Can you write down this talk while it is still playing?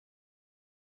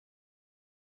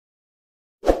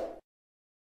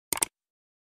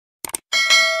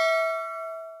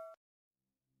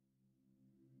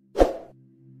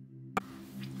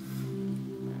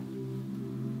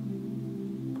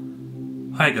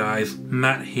Hi guys,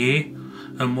 Matt here,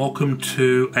 and welcome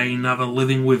to another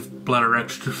Living with Bladder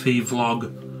Exstrophy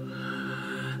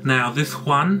vlog. Now this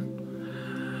one,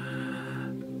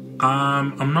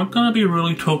 I'm not going to be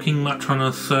really talking much on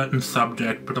a certain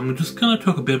subject, but I'm just going to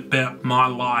talk a bit about my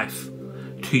life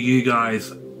to you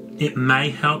guys. It may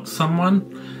help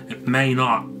someone, it may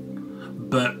not,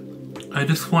 but I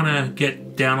just want to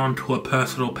get down onto a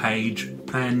personal page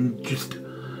and just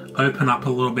open up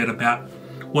a little bit about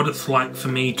what it's like for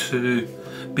me to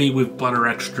be with bladder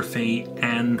exstrophy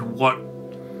and what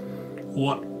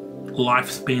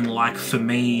life's been like for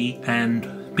me,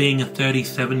 and being a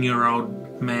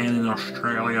 37-year-old man in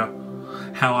Australia,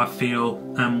 how I feel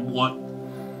and what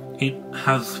it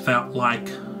has felt like.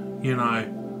 You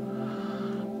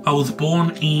know, I was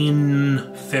born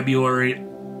in February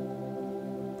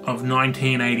of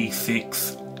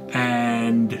 1986,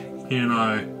 and you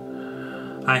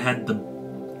know, I had the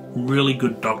really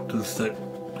good doctors that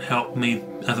helped me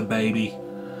as a baby,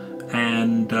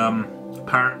 and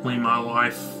apparently my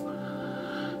life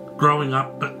growing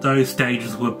up at those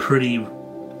stages were pretty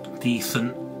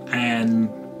decent and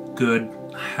good.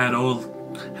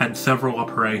 Had several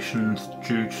operations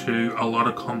due to a lot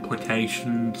of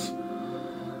complications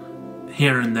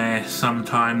here and there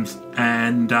sometimes,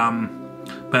 and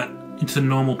but it's a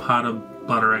normal part of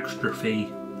bladder exstrophy.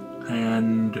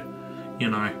 And you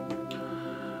know,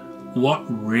 what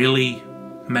really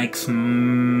makes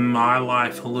my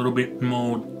life a little bit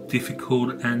more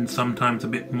difficult and sometimes a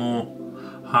bit more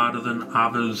harder than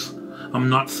others. I'm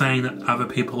not saying that other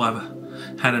people have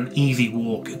had an easy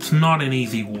walk. It's not an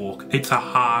easy walk. It's a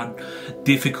hard,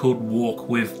 difficult walk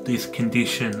with this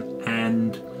condition.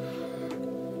 And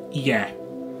yeah,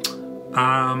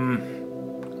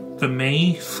 for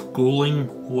me,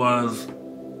 schooling was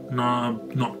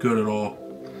not good at all.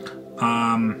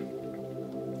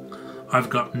 I've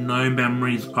got no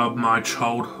memories of my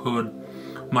childhood.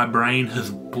 My brain has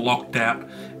blocked out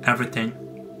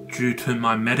everything due to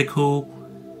my medical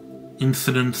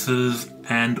incidences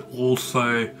and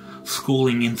also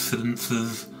schooling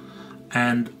incidences,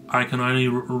 and I can only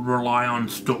rely on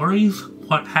stories,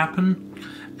 what happened,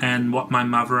 and what my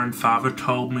mother and father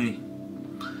told me.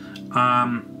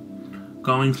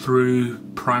 Going through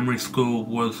primary school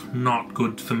was not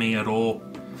good for me at all.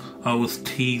 I was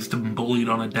teased and bullied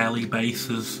on a daily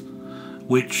basis,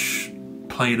 which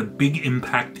played a big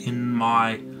impact in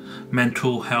my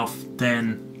mental health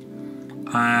then.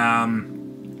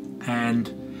 And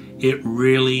it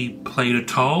really played a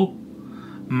toll.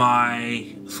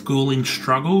 My schooling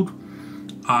struggled.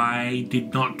 I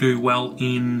did not do well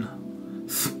in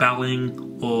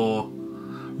spelling or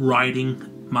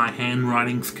writing. My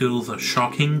handwriting skills are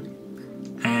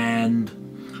shocking, and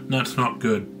that's not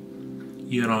good.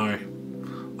 You know,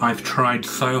 I've tried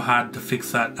so hard to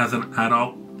fix that as an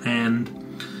adult and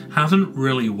hasn't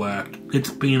really worked. It's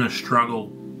been a struggle,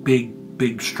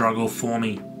 big struggle for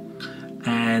me,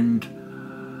 and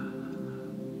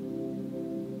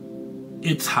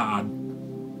it's hard.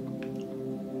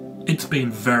 It's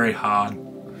been very hard.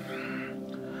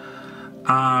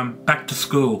 Back to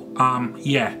school.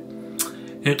 Yeah,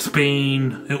 it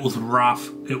was rough,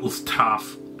 it was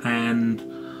tough, and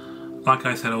like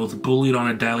I said, I was bullied on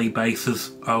a daily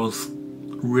basis. I was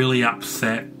really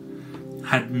upset,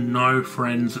 had no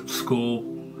friends at school,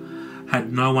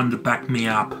 had no one to back me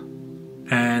up.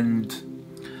 And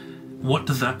what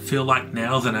does that feel like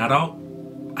now as an adult?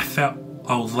 I felt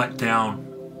I was let down.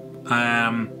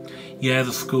 Yeah,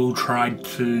 the school tried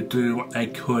to do what they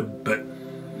could, but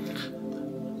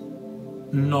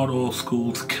not all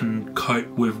schools can cope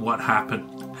with what happened,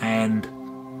 and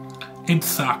it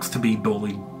sucks to be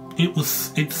bullied.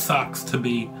 It sucks to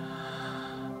be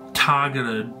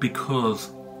targeted because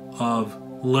of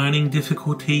learning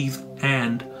difficulties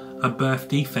and a birth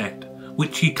defect,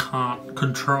 which you can't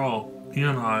control,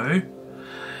 you know.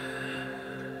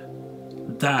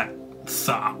 That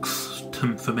sucks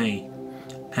for me.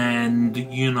 And,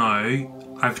 you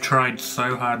know, I've tried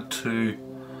so hard to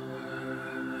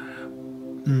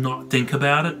not think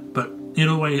about it, but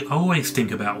I always think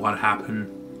about what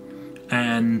happened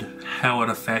and how it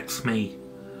affects me.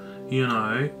 You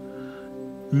know,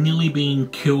 nearly being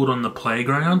killed on the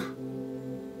playground.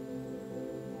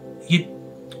 You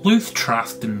lose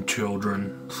trust in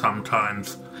children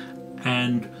sometimes,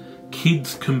 and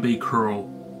kids can be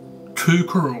cruel. Too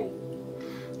cruel.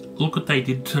 Look what they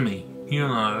did to me, you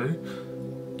know.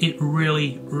 It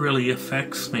really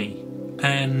affects me.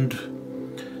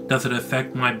 And does it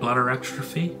affect my bladder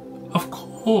exstrophy? Of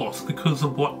course, because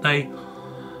of what they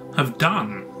have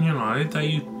done. You know,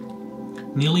 they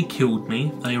nearly killed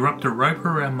me. They wrapped a rope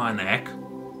around my neck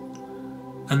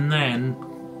and then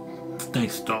they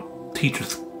stopped,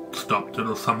 teachers stopped it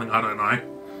or something, I don't know.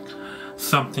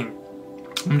 Something.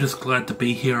 I'm just glad to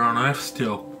be here on Earth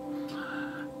still.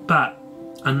 But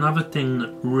another thing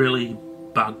that really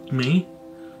bugged me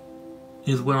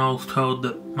is when I was told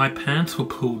that my pants were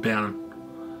pulled down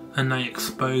and they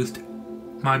exposed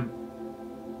my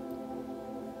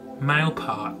male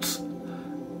parts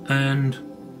and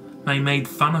they made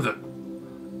fun of it.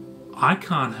 I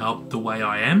can't help the way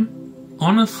I am.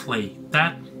 Honestly,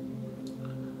 that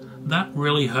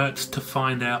really hurts to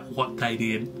find out what they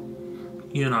did.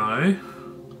 You know.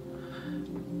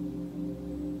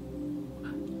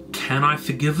 Can I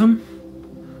forgive them?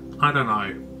 I don't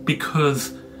know.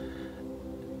 Because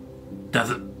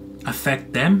does it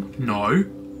affect them? No.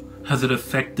 Has it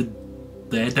affected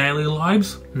their daily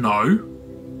lives? No.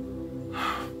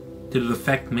 Did it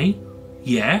affect me?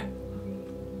 Yeah.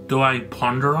 Do I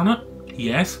ponder on it?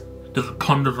 Yes. Does it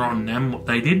ponder on them what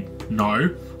they did? No.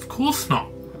 Of course not.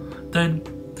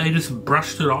 They just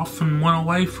brushed it off and went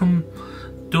away from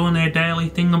doing their daily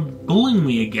thing of bullying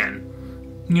me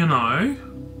again. You know?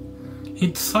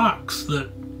 It sucks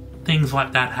that things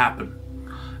like that happen.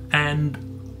 And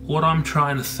what I'm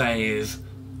trying to say is,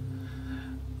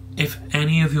 if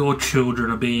any of your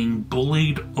children are being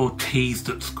bullied or teased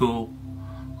at school,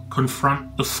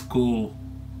 confront the school,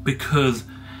 because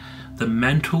the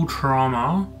mental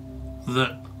trauma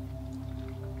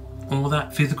all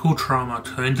that physical trauma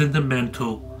turns into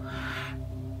mental,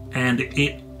 and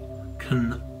it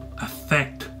can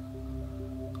affect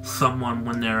someone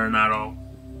when they're an adult.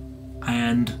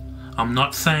 And I'm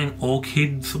not saying all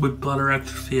kids with bladder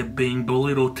exstrophy are being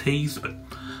bullied or teased, but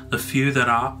the few that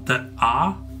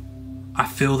are, I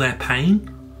feel their pain,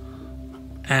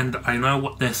 and I know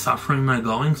what they're suffering, they're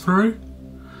going through.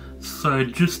 So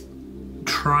just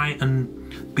try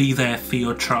and be there for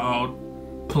your child,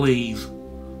 please.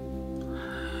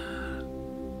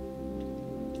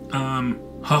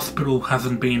 Hospital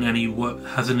hasn't been any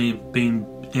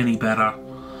better.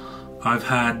 I've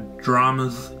had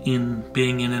dramas in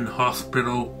being in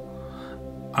hospital.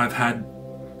 I've had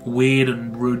weird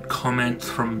and rude comments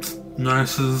from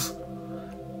nurses,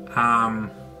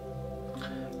 and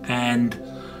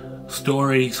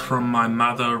stories from my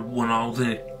mother when I was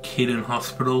a kid in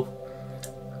hospital.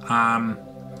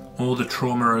 All the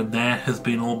trauma in there has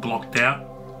been all blocked out.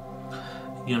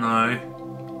 You know,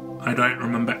 I don't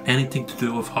remember anything to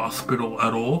do with hospital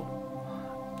at all.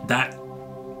 That,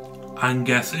 I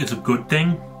guess, is a good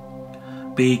thing,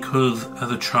 because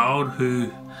as a child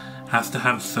who has to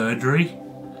have surgery,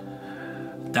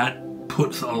 that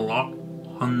puts a lot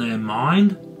on their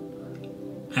mind,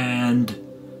 and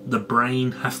the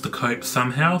brain has to cope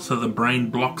somehow, so the brain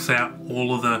blocks out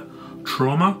all of the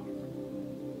trauma.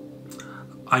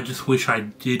 I just wish I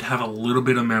did have a little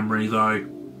bit of memory though.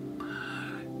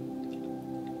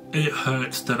 It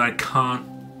hurts that I can't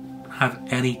have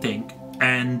anything,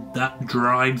 and that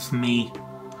drives me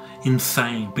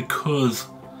insane, because,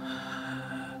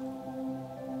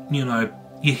 you know,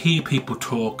 you hear people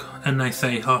talk and they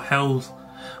say, oh, hell's,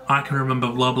 I can remember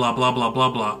blah blah blah blah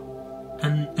blah blah,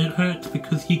 and it hurts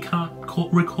because you can't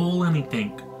recall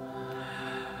anything.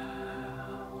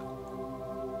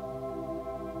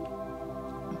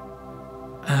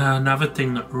 Another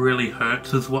thing that really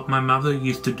hurts is what my mother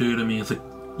used to do to me as a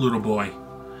little boy.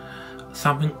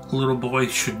 Something little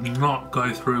boys should not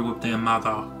go through with their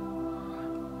mother.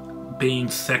 Being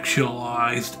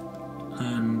sexualized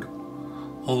and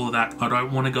all of that. I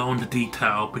don't want to go into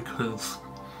detail because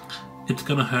it's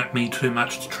going to hurt me too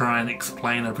much to try and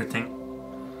explain everything.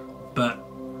 But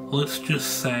let's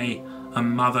just say a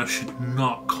mother should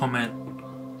not comment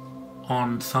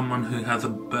on someone who has a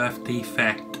birth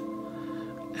defect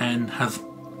and has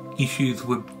issues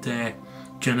with their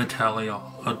genitalia.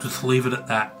 I'll just leave it at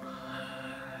that.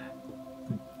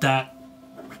 That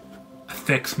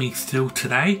affects me still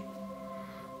today,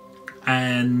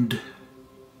 and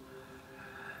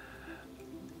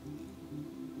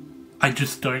I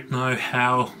just don't know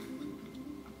how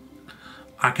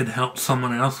I could help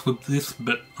someone else with this,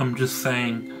 but I'm just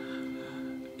saying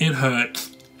it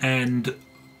hurts, and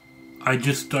I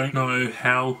just don't know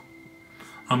how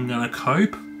I'm gonna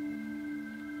cope,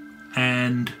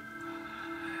 and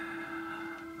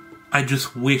I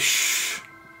just wish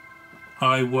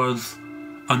I was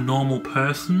a normal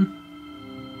person.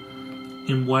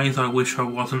 In ways I wish I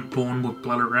wasn't born with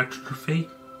bladder exstrophy,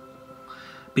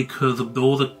 because of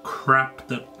all the crap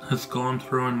that has gone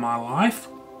through in my life.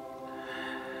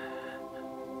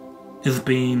 It's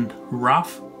been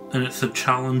rough, and it's a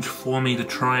challenge for me to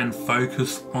try and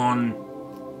focus on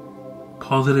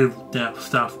positive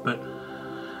stuff, but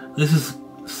this is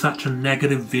such a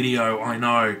negative video, I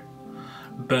know,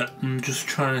 but I'm just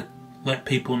trying to let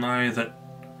people know that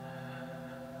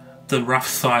the rough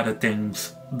side of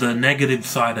things, the negative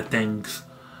side of things,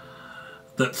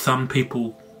 that some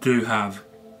people do have,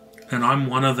 and I'm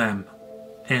one of them.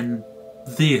 And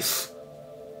this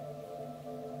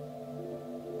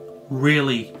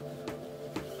really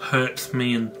hurts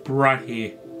me and right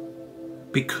here,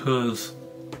 because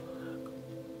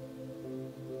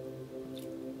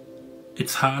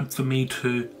it's hard for me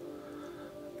to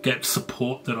get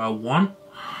support that I want.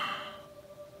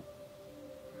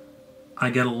 I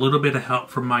get a little bit of help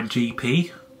from my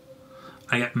GP.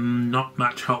 I get not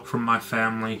much help from my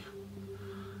family.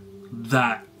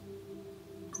 That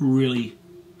really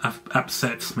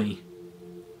upsets me.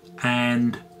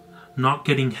 And not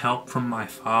getting help from my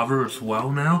father as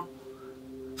well now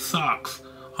sucks.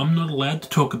 I'm not allowed to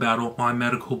talk about all my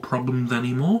medical problems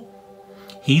anymore.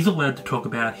 He's allowed to talk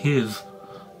about his,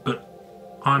 but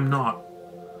I'm not.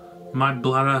 My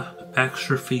bladder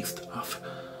exstrophy stuff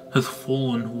has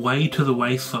fallen way to the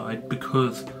wayside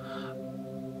because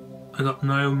I got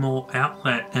no more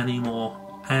outlet anymore,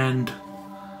 and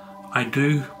I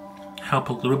do help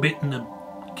a little bit in the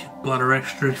bladder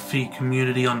exstrophy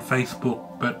community on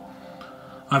Facebook, but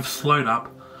I've slowed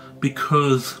up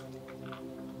because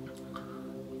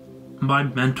my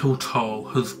mental toll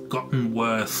has gotten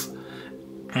worse,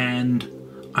 and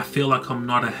I feel like I'm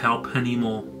not a help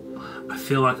anymore. I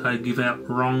feel like I give out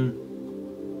wrong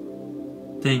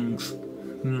things,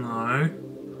 you know,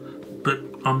 but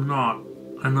I'm not.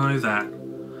 I know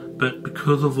that. But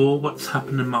because of all what's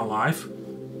happened in my life,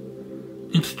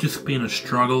 it's just been a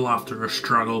struggle after a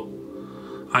struggle.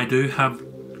 I do have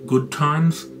good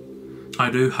times. I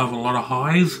do have a lot of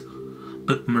highs,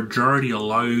 but the majority are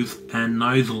lows, and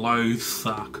those lows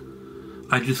suck.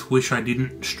 I just wish I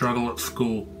didn't struggle at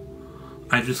school.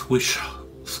 I just wish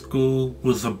school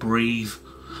was a breeze,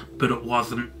 but it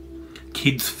wasn't.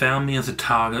 Kids found me as a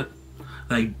target.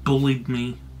 They bullied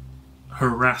me,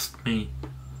 harassed me,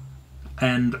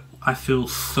 and I feel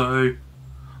so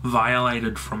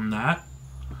violated from that.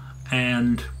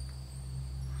 And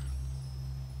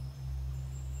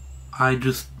I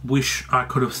just wish I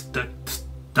could have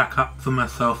stuck up for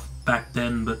myself back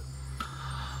then, but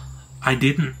I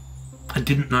didn't. I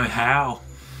didn't know how.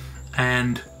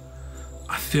 And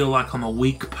I feel like I'm a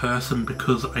weak person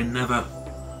because I never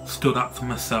stood up for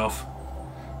myself.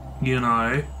 You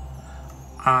know,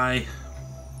 I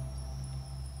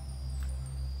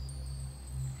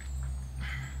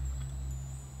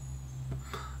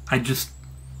just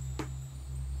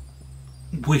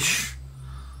wish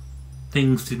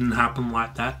things didn't happen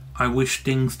like that. I wish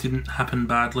things didn't happen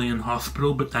badly in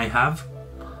hospital, but they have.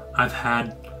 I've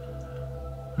had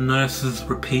nurses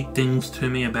repeat things to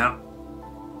me about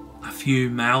a few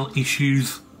male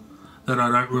issues that I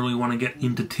don't really want to get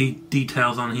into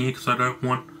details on here because I don't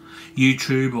want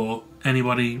YouTube or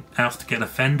anybody else to get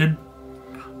offended.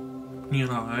 You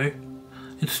know,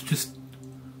 it's just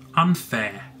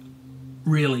unfair,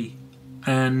 really.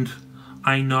 And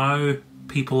I know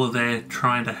people are there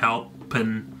trying to help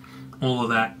and all of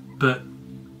that, but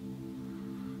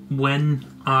when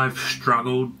I've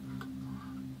struggled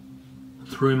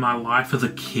through my life as a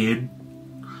kid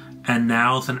and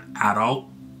now as an adult,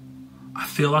 I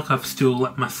feel like I've still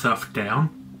let myself down,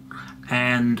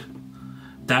 and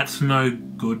that's no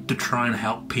good to try and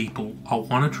help people. I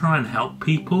want to try and help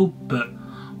people, but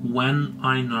when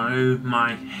I know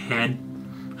my head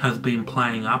has been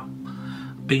playing up,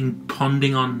 been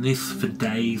pondering on this for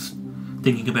days,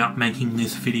 thinking about making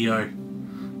this video,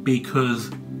 because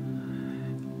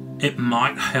it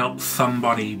might help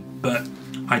somebody, but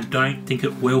I don't think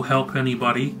it will help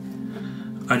anybody.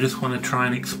 I just want to try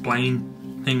and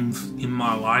explain things in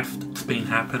my life that's been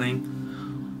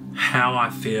happening, how I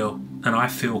feel, and I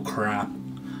feel crap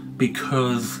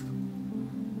because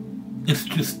it's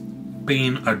just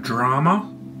been a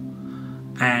drama.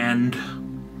 And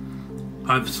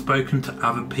I've spoken to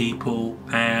other people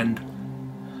and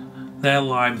their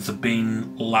lives have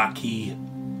been lucky.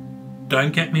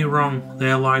 Don't get me wrong,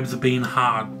 their lives have been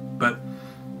hard, but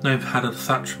they've had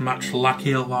such much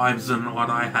luckier lives than what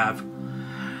I have.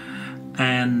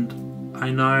 And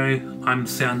I know I'm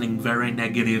sounding very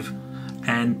negative,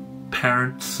 and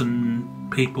parents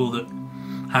and people that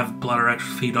have bladder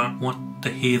exstrophy don't want to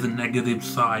hear the negative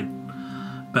side.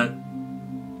 But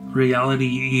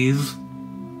reality is,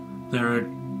 there are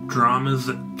dramas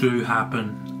that do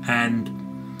happen, and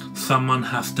someone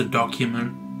has to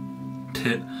document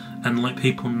it and let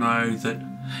people know that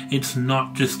it's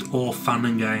not just all fun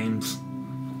and games.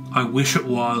 I wish it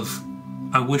was.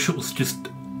 I wish it was just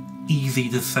easy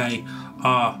to say,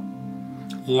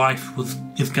 life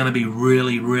is going to be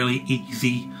really, really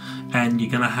easy and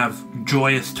you're going to have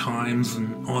joyous times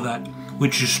and all that,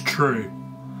 which is true.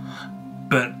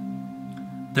 But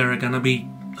there are going to be,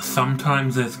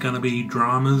 sometimes there's going to be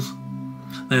dramas,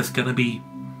 there's going to be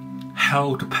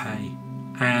hell to pay,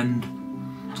 and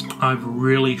I've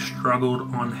really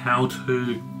struggled on how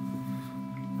to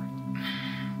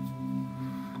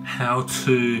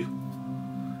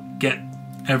get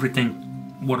everything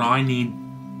what I need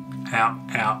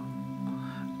out.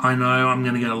 I know I'm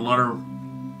going to get a lot of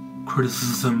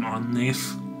criticism on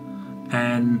this,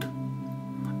 and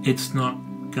it's not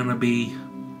going to be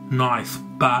nice,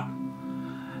 but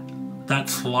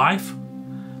that's life.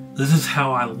 This is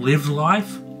how I live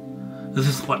life. This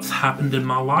is what's happened in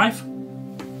my life,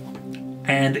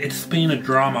 and it's been a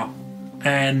drama,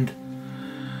 and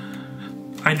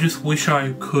I just wish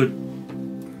I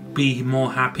could be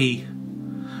more happy.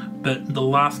 But the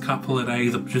last couple of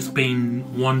days I've just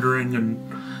been wondering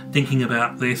and thinking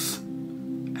about this,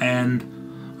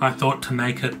 and I thought to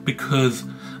make it because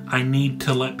I need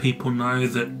to let people know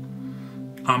that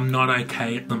I'm not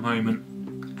okay at the moment,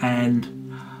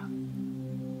 and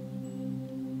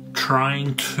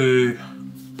trying to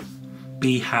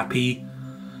be happy,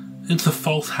 it's a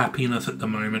false happiness at the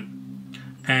moment,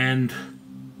 and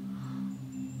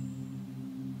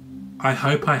I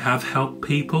hope I have helped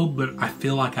people, but I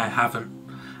feel like I haven't,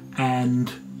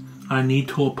 and I need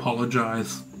to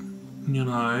apologise, you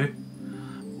know.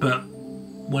 But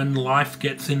when life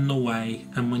gets in the way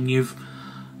and when you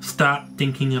start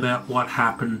thinking about what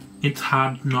happened, it's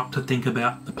hard not to think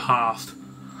about the past,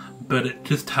 but it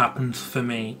just happens for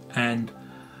me, and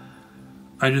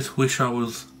I just wish I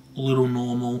was a little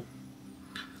normal,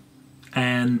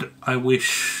 and I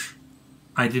wish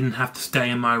I didn't have to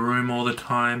stay in my room all the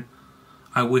time.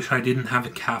 I wish I didn't have a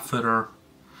catheter.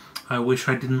 I wish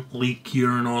I didn't leak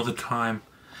urine all the time.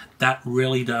 That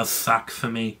really does suck for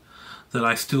me, that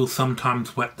I still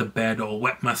sometimes wet the bed or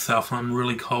wet myself on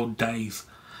really cold days.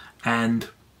 And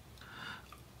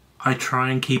I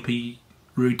try and keep a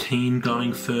routine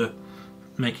going for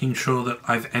making sure that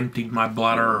I've emptied my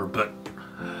bladder, but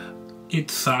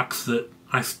it sucks that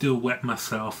I still wet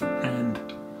myself, and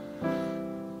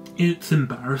it's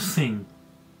embarrassing,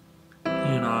 you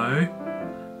know.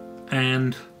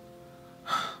 And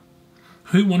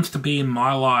who wants to be in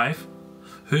my life?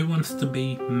 Who wants to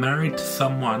be married to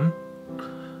someone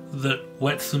that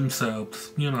wets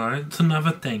themselves? You know, it's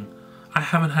another thing. I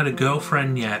haven't had a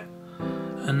girlfriend yet,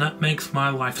 and that makes my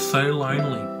life so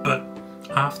lonely. But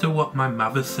after what my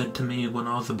mother said to me when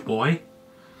I was a boy,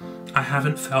 I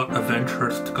haven't felt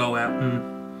adventurous to go out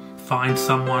and find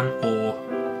someone or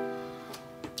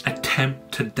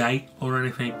attempt to date or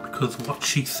anything, because what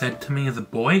she said to me as a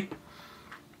boy,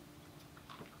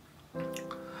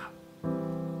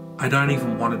 I don't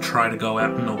even want to try to go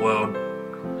out in the world.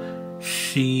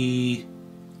 She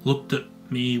looked at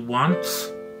me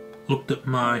once, looked at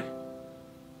my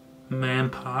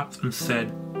man parts and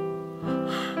said,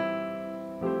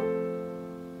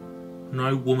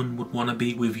 "No woman would want to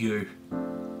be with you."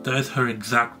 Those are her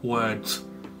exact words.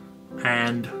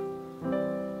 And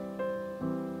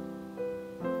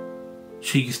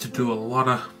she used to do a lot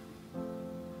of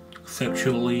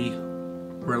sexually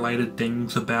related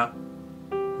things about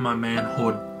my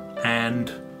manhood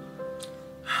and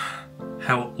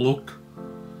how it looked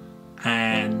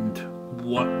and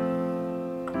what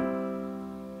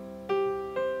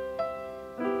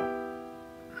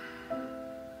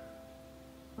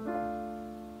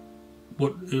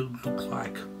it looked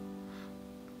like.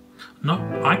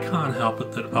 I can't help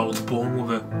it that I was born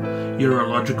with a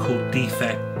urological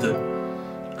defect that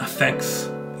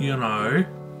affects, you know,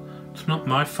 it's not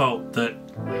my fault that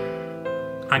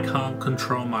I can't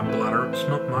control my bladder. It's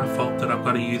not my fault that I've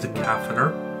got to use a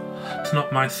catheter. It's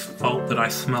not my fault that I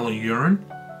smell a urine.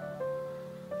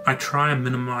 I try and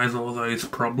minimize all those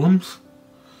problems.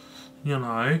 You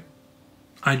know,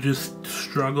 I just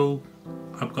struggle.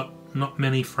 I've got not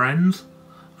many friends.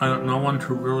 I got no one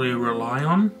to really rely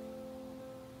on.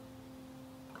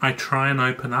 I try and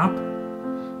open up,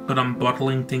 but I'm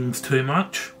bottling things too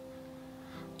much.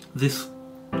 This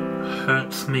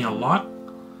hurts me a lot.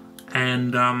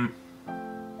 And I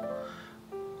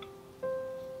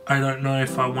don't know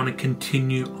if I want to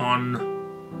continue on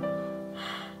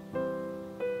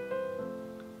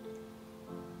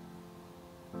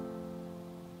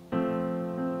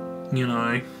you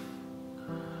know,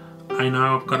 I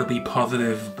know I've got to be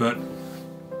positive, but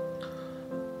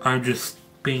I've just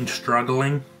been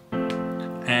struggling,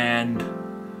 and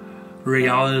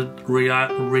reality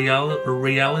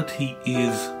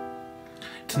is,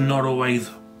 it's not always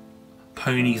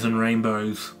ponies and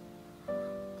rainbows.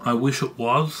 I wish it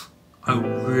was. I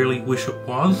really wish it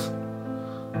was.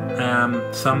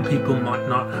 Some people might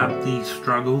not have these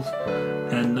struggles,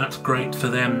 and that's great for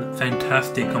them.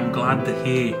 Fantastic, I'm glad to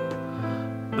hear.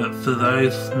 But for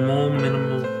those small,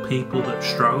 minimal people that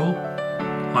struggle,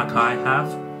 like I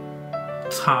have,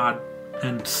 it's hard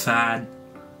and sad,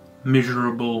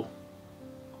 miserable,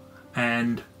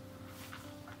 and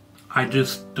I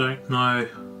just don't know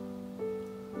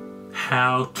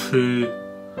how to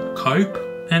cope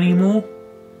anymore.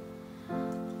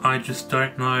 I just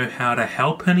don't know how to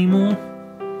help anymore.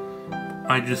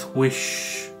 I just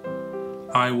wish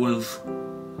I was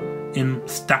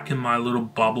stuck in my little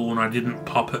bubble and I didn't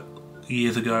pop it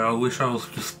years ago. I wish I was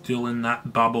just still in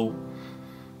that bubble.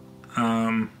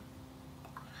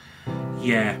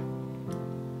 Yeah.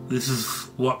 This is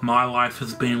what my life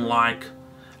has been like,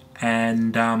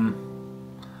 and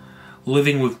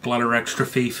living with bladder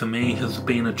exstrophy for me has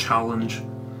been a challenge.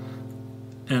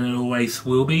 And it always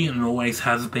will be, and always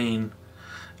has been.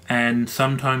 And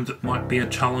sometimes it might be a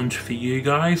challenge for you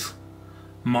guys.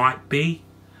 Might be.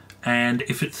 And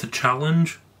if it's a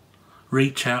challenge,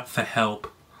 reach out for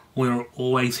help. We're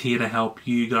always here to help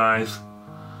you guys.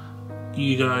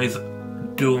 You guys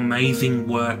do amazing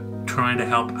work trying to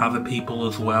help other people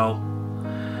as well.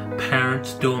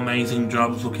 Parents do amazing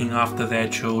jobs looking after their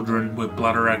children with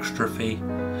bladder exstrophy.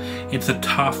 It's a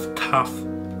tough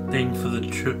thing for the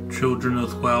children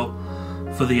as well,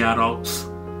 for the adults,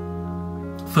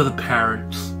 for the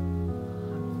parents,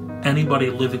 anybody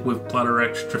living with bladder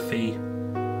exstrophy.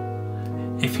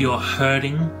 If you're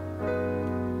hurting,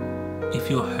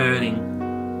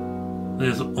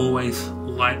 there's always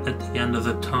light at the end of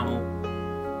the tunnel.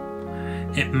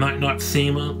 It might not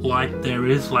seem like there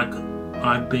is, like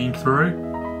I've been through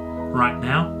right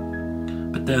now,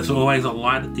 but there's always a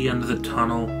light at the end of the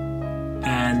tunnel,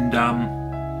 and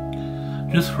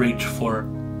just reach for it.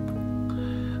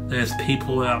 There's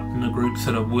people out in the groups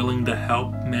that are willing to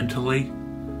help mentally.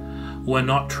 We're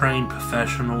not trained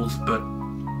professionals, but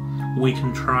we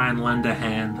can try and lend a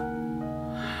hand.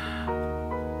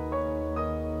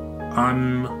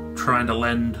 I'm trying to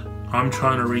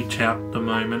reach out at the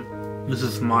moment. This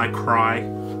is my cry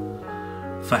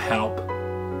for help,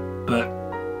 but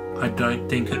I don't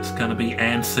think it's going to be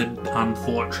answered,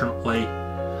 unfortunately.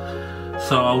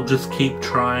 So I'll just keep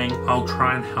trying. I'll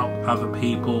try and help other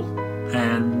people,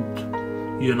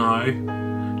 and, you know,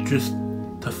 just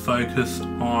to focus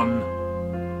on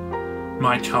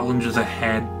my challenges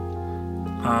ahead.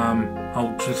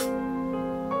 I'll just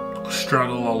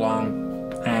struggle along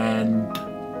and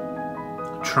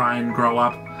try and grow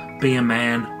up, be a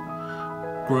man,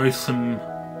 grow some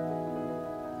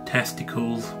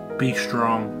testicles, be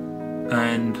strong,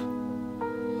 and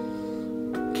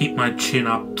keep my chin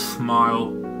up,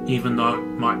 smile, even though it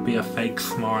might be a fake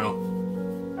smile.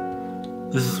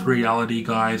 This is reality,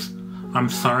 guys. I'm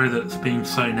sorry that it's been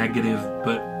so negative,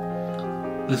 but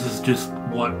this is just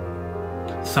what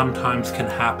sometimes can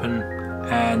happen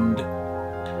and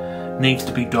needs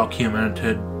to be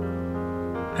documented.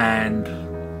 And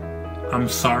I'm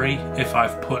sorry if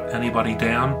I've put anybody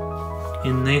down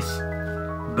in this,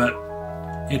 but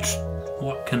it's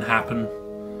what can happen.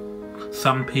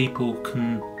 Some people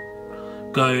can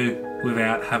go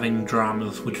without having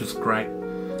dramas, which is great.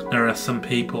 There are some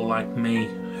people like me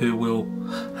who will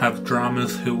have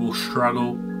dramas, who will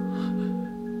struggle,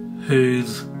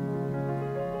 whose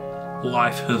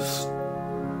life has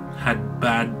had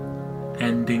bad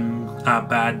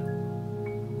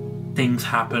things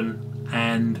happen,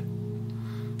 and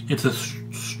it's a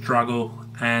struggle,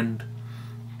 and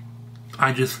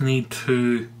I just need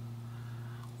to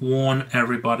warn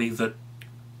everybody that,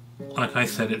 like I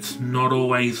said, it's not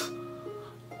always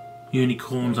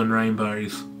unicorns and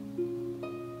rainbows.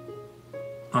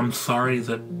 I'm sorry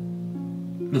that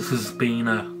this has been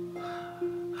a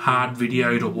hard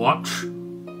video to watch.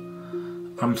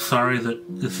 I'm sorry that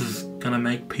this is going to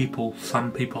make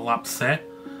some people upset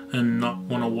and not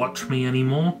want to watch me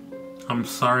anymore. I'm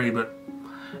sorry, but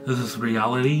this is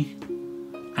reality.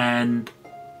 And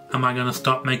am I going to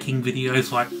stop making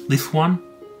videos like this one?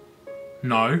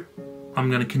 No. I'm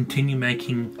going to continue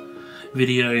making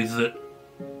videos that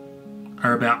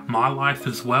are about my life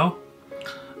as well.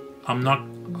 Am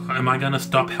I going to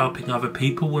stop helping other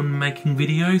people when making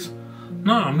videos?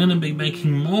 No, I'm going to be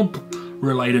making more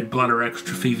related bladder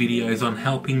exstrophy videos on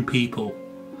helping people.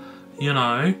 You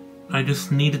know, I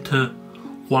just needed to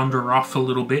wander off a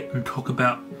little bit and talk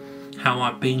about how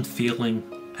I've been feeling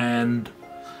and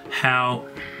how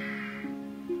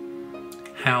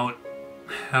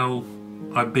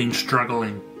I've been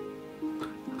struggling.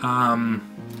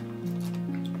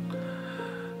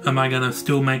 Am I going to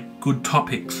still make good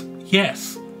topics?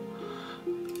 Yes.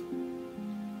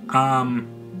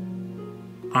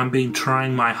 I've been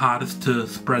trying my hardest to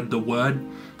spread the word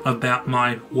about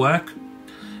my work.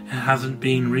 It hasn't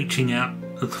been reaching out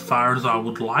as far as I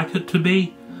would like it to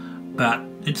be, but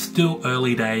it's still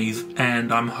early days,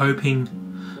 and I'm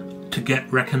hoping to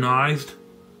get recognised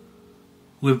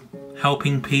with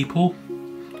helping people,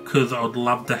 because I would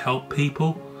love to help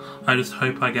people. I just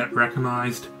hope I get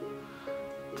recognised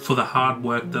for the hard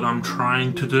work that I'm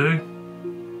trying to do.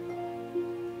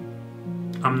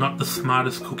 I'm not the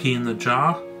smartest cookie in the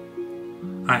jar.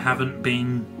 I haven't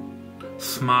been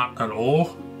smart at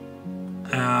all.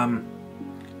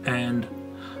 And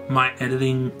my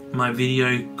editing, my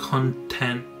video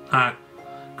content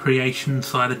creation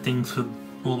side of things for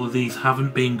all of these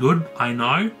haven't been good, I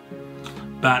know.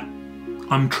 But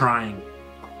I'm trying.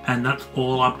 And that's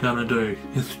all I'm gonna do,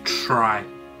 is try.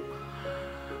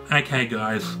 Okay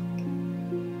guys.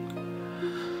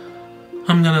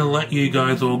 I'm gonna let you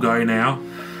guys all go now.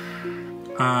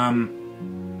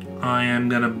 I am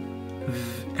gonna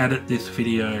edit this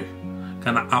video,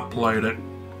 gonna upload it,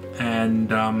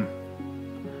 and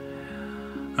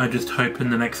I just hope in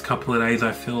the next couple of days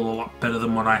I feel a lot better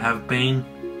than what I have been.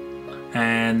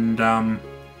 And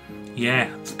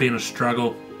yeah, it's been a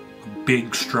struggle, a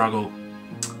big struggle.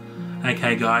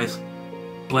 Okay guys,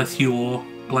 bless you all,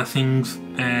 blessings,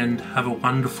 and have a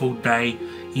wonderful day,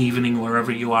 evening,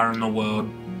 wherever you are in the world.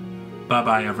 Bye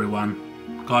bye everyone.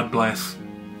 God bless.